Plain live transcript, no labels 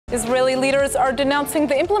Israeli leaders are denouncing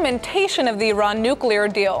the implementation of the Iran nuclear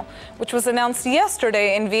deal, which was announced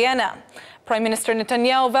yesterday in Vienna. Prime Minister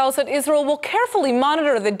Netanyahu vows that Israel will carefully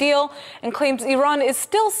monitor the deal and claims Iran is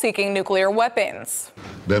still seeking nuclear weapons.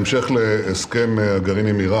 בהמשך להסכם הגרעין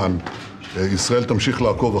עם איראן, ישראל תמשיך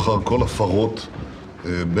לעקוב אחר כל הפרות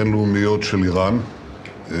בינלאומיות של איראן,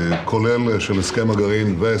 כולל של הסכם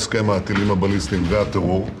הגרעין והסכם הטילים הבליסטיים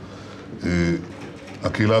והטרור.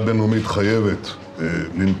 הקהילה הבינלאומית חייבת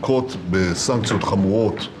לנקוט בסנקציות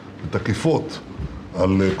חמורות ותקיפות על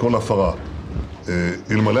כל הפרה.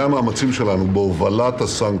 אלמלא המאמצים שלנו בהובלת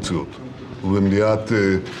הסנקציות ובמניעת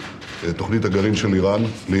תוכנית הגרעין של איראן,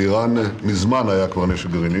 לאיראן מזמן היה כבר נשק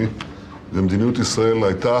גרעיני, ומדיניות ישראל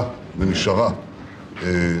הייתה ונשארה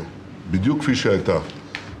בדיוק כפי שהייתה,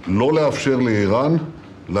 לא לאפשר לאיראן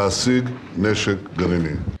להשיג נשק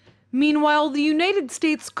גרעיני. Meanwhile, the United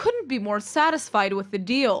States couldn't be more satisfied with the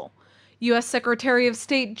deal. U.S. Secretary of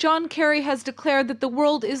State John Kerry has declared that the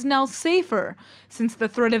world is now safer since the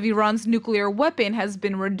threat of Iran's nuclear weapon has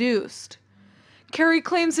been reduced. Kerry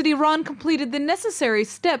claims that Iran completed the necessary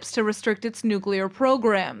steps to restrict its nuclear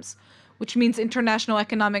programs, which means international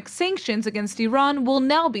economic sanctions against Iran will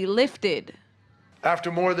now be lifted. After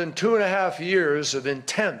more than 2.5 years of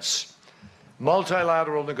intense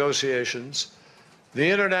multilateral negotiations, the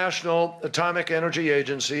International Atomic Energy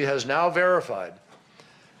Agency has now verified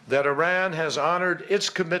that Iran has honored its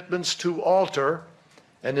commitments to alter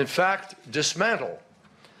and, in fact, dismantle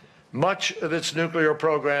much of its nuclear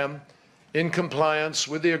program in compliance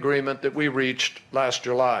with the agreement that we reached last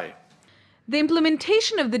July. The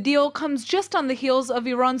implementation of the deal comes just on the heels of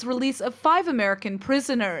Iran's release of 5 American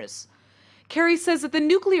prisoners. Kerry says that the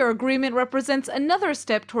nuclear agreement represents another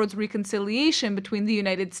step towards reconciliation between the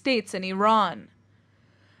United States and Iran.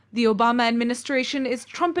 The Obama administration is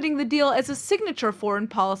trumpeting the deal as a signature foreign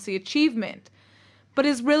policy achievement. But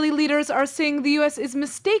Israeli leaders are saying the U.S. is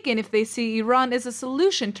mistaken if they see Iran as a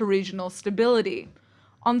solution to regional stability.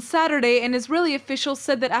 On Saturday, an Israeli official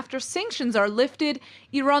said that after sanctions are lifted,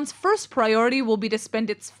 Iran's first priority will be to spend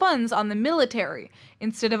its funds on the military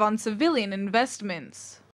instead of on civilian investments.